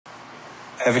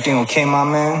Everything okay, my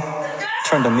man?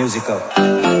 Turn the music up.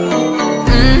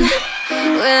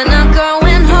 We're not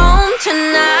going home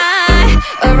tonight,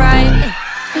 alright.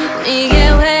 이게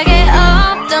회개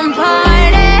없던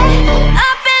party.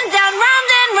 Up and down, round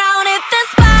and round, hit the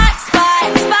spot, spot,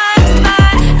 spot,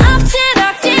 spot.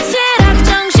 엎치락 뒤치락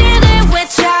정신을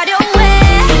외쳐려 해.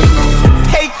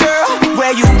 Hey girl,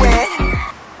 where you at?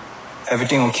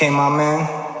 Everything okay, my man?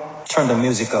 Turn the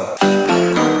music up.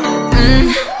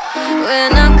 We're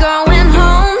not going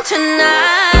home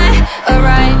tonight,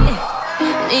 alright.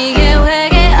 이게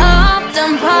회개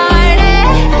없던 party.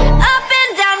 Up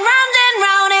and down, round and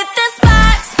round, hit the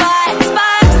spot, spot,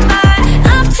 spot, spot.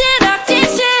 엎치락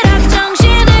뒤치락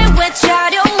정신을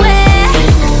외쳐려 해.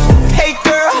 Hey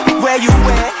girl, where you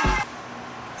at?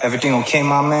 Everything okay,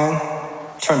 my man?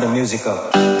 Turn the music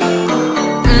up.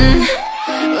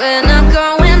 We're not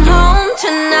going home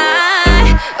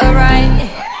tonight, alright.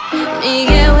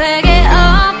 이게 회개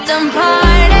없던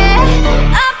party.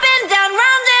 Up and down,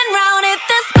 round and round, hit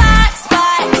the spot,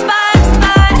 spot, spot,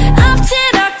 spot.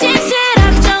 엎치락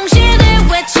뒤치락 정신을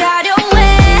외쳐려 해.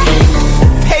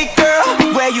 Hey girl,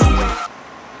 where you at?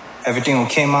 Everything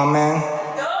okay, my man?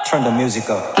 Turn the music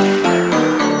up.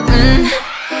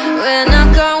 We're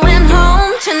not going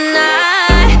home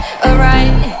tonight,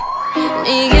 alright.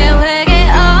 이게 회개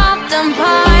없던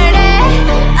party.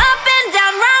 Up and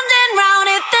down, round and round,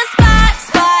 hit the spot,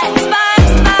 spot, spot,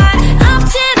 spot.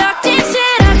 엎치락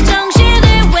뒤치락 정신을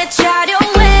외쳐려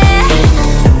해.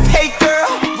 Hey girl,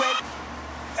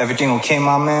 everything okay,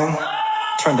 my man?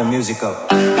 Turn the music up.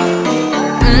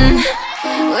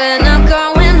 We're not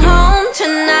going home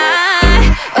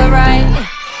tonight, alright.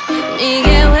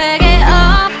 이게 회개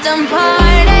없던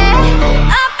party.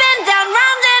 Up and down,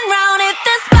 round and round, hit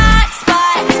the spot,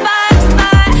 spot, spot,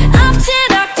 spot.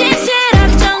 엎치락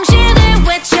뒤치락 정신을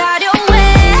외쳐려 해.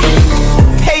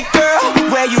 Hey girl,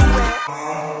 where you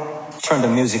at? Turn the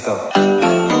music up.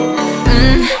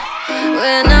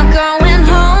 We're not going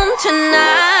home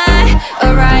tonight.